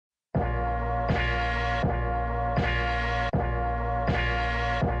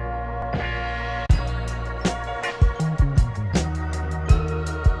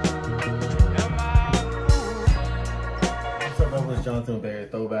Jonathan with Bay Area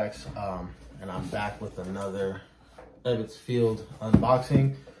Throwbacks, and I'm back with another Ebbets Field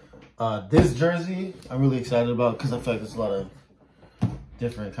unboxing. This jersey I'm really excited about because I feel like there's a lot of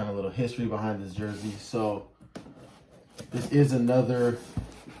different kind of little history behind this jersey. So this is another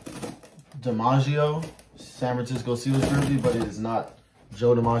DiMaggio San Francisco Seals jersey, but it is not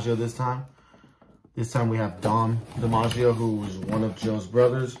Joe DiMaggio this time. This time we have Dom DiMaggio, who was one of Joe's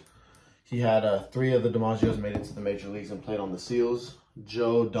brothers. He had 3 of the DiMaggios made it to the major leagues and played on the Seals: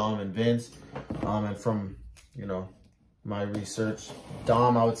 Joe, Dom, and Vince. And from, you know, my research,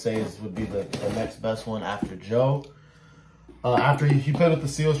 Dom, I would say, would be the next best one after Joe. After he played with the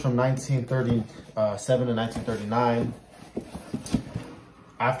Seals from 1937 to 1939.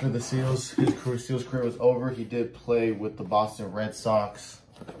 After the Seals, his Seals career was over. He did play with the Boston Red Sox.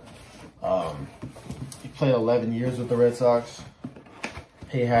 He played 11 years with the Red Sox.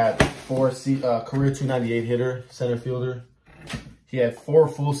 He had career 298 hitter, center fielder. He had 4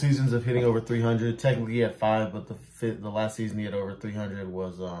 full seasons of hitting over 300. Technically, he had 5, but the last season he had over 300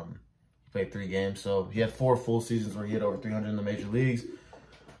 was, he played 3 games. So he had 4 full seasons where he hit over 300 in the major leagues.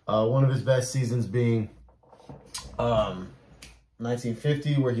 One of his best seasons being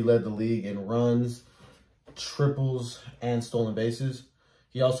 1950, where he led the league in runs, triples, and stolen bases.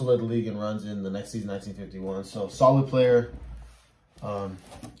 He also led the league in runs in the next season, 1951. So solid player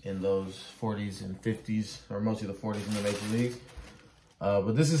in those 40s and 50s, or mostly the 40s in the major leagues.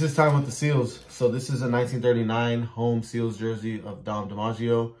 But this is his time with the Seals. So this is a 1939 home Seals jersey of Dom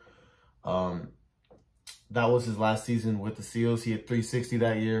DiMaggio. That was his last season with the Seals. He had 360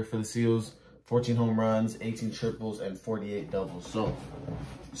 that year for the Seals, 14 home runs, 18 triples, and 48 doubles. So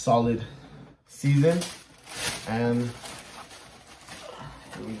solid season. And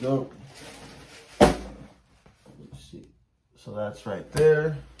here we go. Let's see. So that's right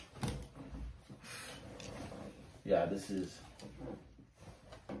there. Yeah, this is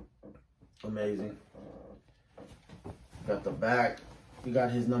amazing. Got the back. We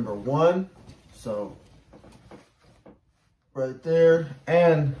got his number 1. So right there.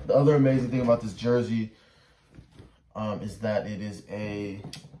 And the other amazing thing about this jersey is that it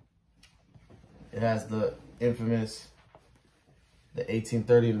has the infamous, the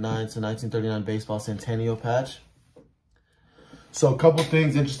 1839 to 1939 baseball centennial patch. So a couple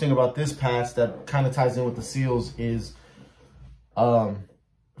things interesting about this patch that kind of ties in with the Seals is,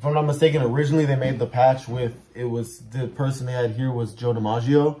 if I'm not mistaken, originally they made the patch with, the person they had here was Joe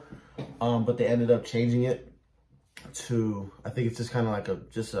DiMaggio, but they ended up changing it to, I think it's just kind of like I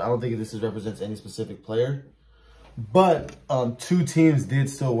don't think this represents any specific player. But 2 teams did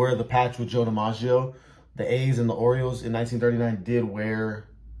still wear the patch with Joe DiMaggio. The A's and the Orioles in 1939 did wear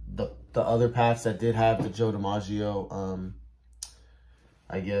the other patch that did have the Joe DiMaggio,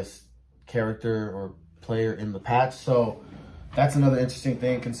 I guess, character or player in the patch. So that's another interesting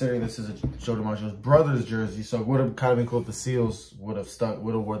thing, considering this is a Joe DiMaggio's brother's jersey. So it would have kind of been cool if the Seals would have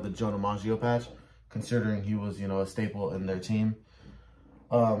worn the Joe DiMaggio patch, considering he was, you know, a staple in their team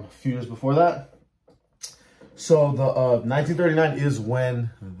a few years before that. So the 1939 is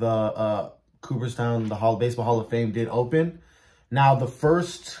when the Cooperstown, the Baseball Hall of Fame, did open. Now, the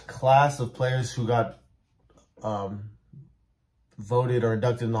first class of players who got voted or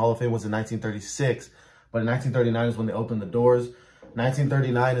inducted in the Hall of Fame was in 1936. But in 1939 is when they opened the doors.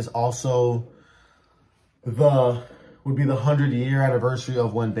 1939 is also would be the 100-year anniversary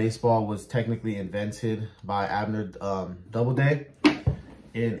of when baseball was technically invented by Abner Doubleday.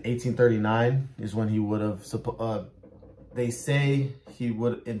 In 1839 is when he would have, they say he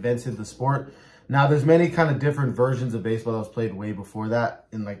would invented the sport. Now, there's many kind of different versions of baseball that was played way before that,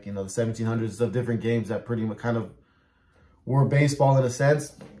 in, like, you know, the 1700s, of different games that pretty much kind of were baseball in a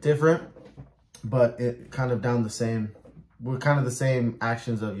sense, different, but it kind of the same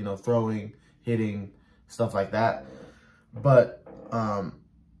actions of, you know, throwing, hitting, stuff like that. But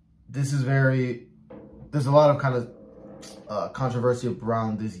there's a lot of kind of controversy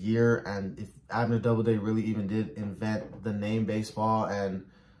around this year, and if Abner Doubleday really even did invent the name baseball and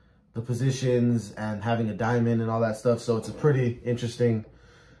the positions and having a diamond and all that stuff. So it's a pretty interesting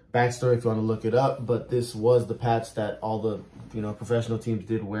backstory if you want to look it up. But this was the patch that all the, you know, professional teams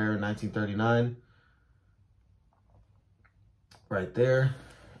did wear in 1939. Right there.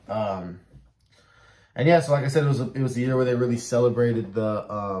 And yeah, so like I said, it was the year where they really celebrated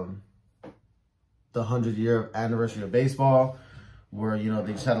the 100-year anniversary of baseball, where, you know,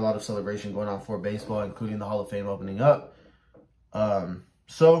 they just had a lot of celebration going on for baseball, including the Hall of Fame opening up.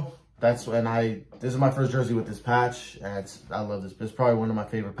 So that's when this is my first jersey with this patch, and I love this. It's probably one of my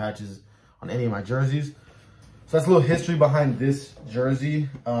favorite patches on any of my jerseys. So that's a little history behind this jersey.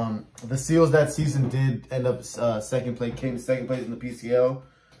 The Seals that season did end up second place in the PCL.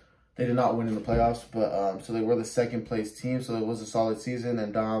 They did not win in the playoffs, but so they were the second place team. So it was a solid season,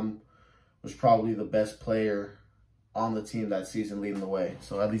 and Dom was probably the best player on the team that season, leading the way.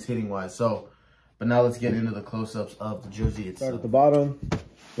 So at least hitting wise. So, but now let's get into the close-ups of the jersey itself. Start at the bottom.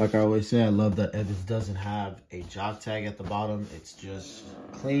 Like I always say, I love that Ebbets doesn't have a jock tag at the bottom. It's just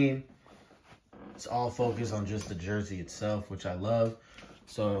clean. It's all focused on just the jersey itself, which I love.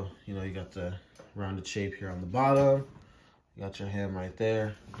 So, you know, you got the rounded shape here on the bottom. You got your hem right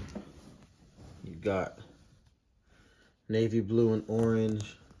there. You got navy blue and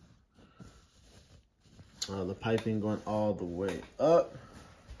orange. The piping going all the way up.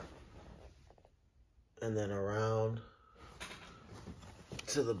 And then around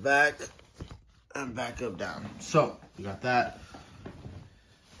to the back and back up down. So, you got that.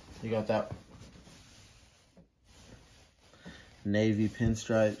 You got that navy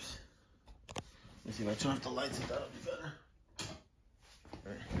pinstripes. Let's see if I turn off the lights, if that'll be better.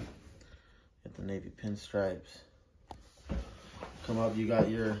 Right. Got the navy pinstripes. Come up, you got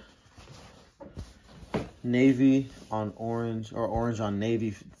your navy on orange, or orange on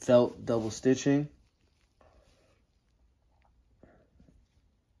navy felt double stitching.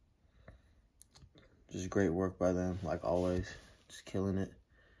 Just great work by them, like always. Just killing it.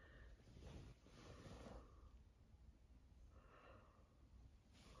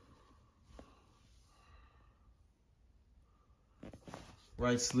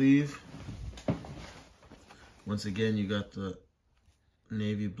 Right sleeve. Once again, you got the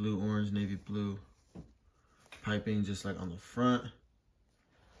navy blue, orange, navy blue piping just like on the front. So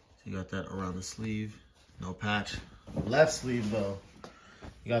you got that around the sleeve. No patch. Left sleeve though.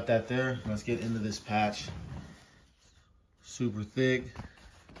 You got that there. Let's get into this patch. Super thick.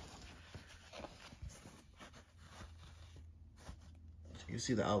 So you can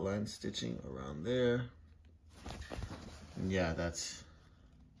see the outline stitching around there. And yeah, this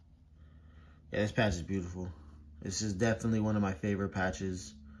patch is beautiful. This is definitely one of my favorite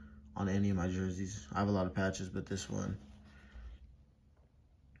patches on any of my jerseys. I have a lot of patches, but this one,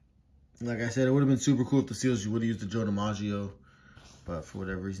 like I said, it would have been super cool if the Seals would have used the Joe DiMaggio, but for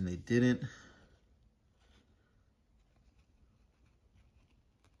whatever reason they didn't.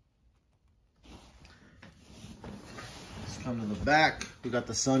 Let's come to the back. We got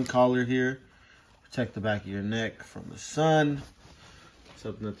the sun collar here. Protect the back of your neck from the sun.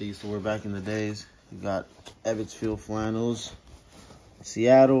 Something that they used to wear back in the days. You got Ebbets flannels.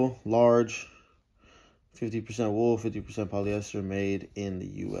 Seattle, large. 50% wool, 50% polyester, made in the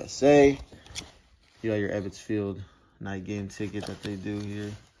USA. You got your Ebbets Field night game ticket that they do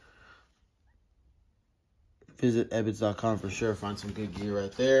here. Visit Ebbets.com for sure. Find some good gear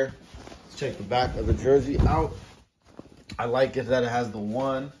right there. Let's check the back of the jersey out. I like it that it has the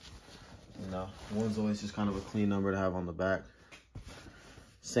 1. You know, 1's always just kind of a clean number to have on the back.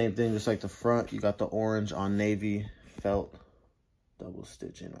 Same thing, just like the front. You got the orange on navy felt double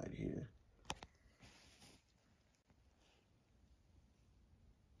stitching right here.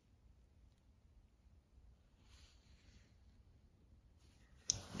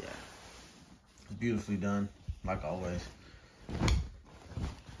 Yeah, it's beautifully done, like always.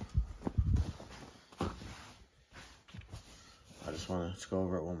 I just want to go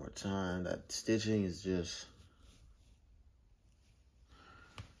over it one more time. That stitching is just,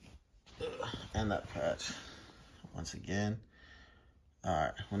 and that patch once again. All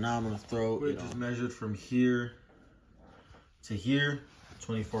right, well now I'm gonna throw it. Just measured from here to here,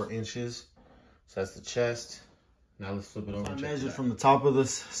 24 inches. So that's the chest. Now let's flip it over. I measured from the top of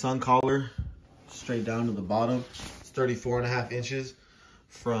this sun collar straight down to the bottom. It's 34.5 inches.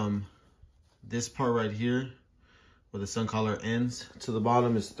 From this part right here, where the sun collar ends, to the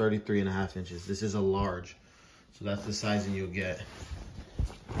bottom is 33.5 inches. This is a large, so that's the sizing you'll get.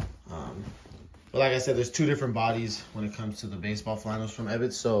 But like I said, there's 2 different bodies when it comes to the baseball flannels from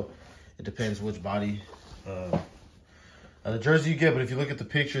Ebbets, so it depends which body the jersey you get. But if you look at the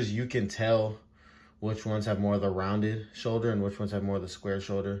pictures, you can tell which ones have more of the rounded shoulder and which ones have more of the square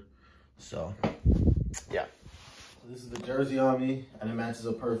shoulder. So, yeah. This is the jersey on me, and it matches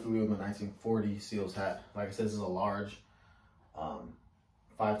up perfectly with my 1940 Seals hat. Like I said, this is a large. 5'10",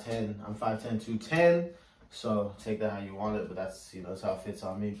 I'm 5'10", 210. So take that how you want it, but that's, you know, that's how it fits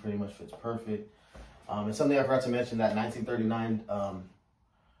on me. Pretty much fits perfect. And something I forgot to mention, that 1939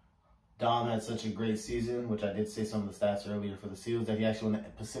 Dom had such a great season, which I did say some of the stats earlier for the Seals, that he actually won the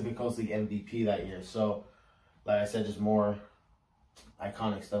Pacific Coast League MVP that year. So, like I said, just more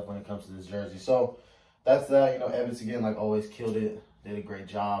iconic stuff when it comes to this jersey. So that's that. You know, Ebbets again, like always, killed it. did a great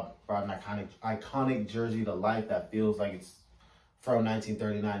job. Brought an iconic jersey to life that feels like it's from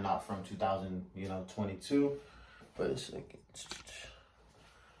 1939, not from 2022. But it's like,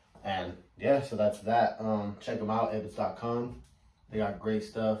 and yeah, so that's that. Check them out, Ebbets.com. They got great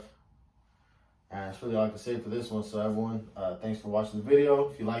stuff. And that's really all I can say for this one. So everyone, thanks for watching the video.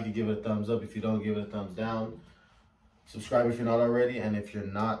 If you like it, give it a thumbs up. If you don't, give it a thumbs down. Subscribe if you're not already. And if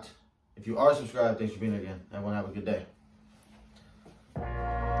you are subscribed, thanks for being here again. Everyone have a good day.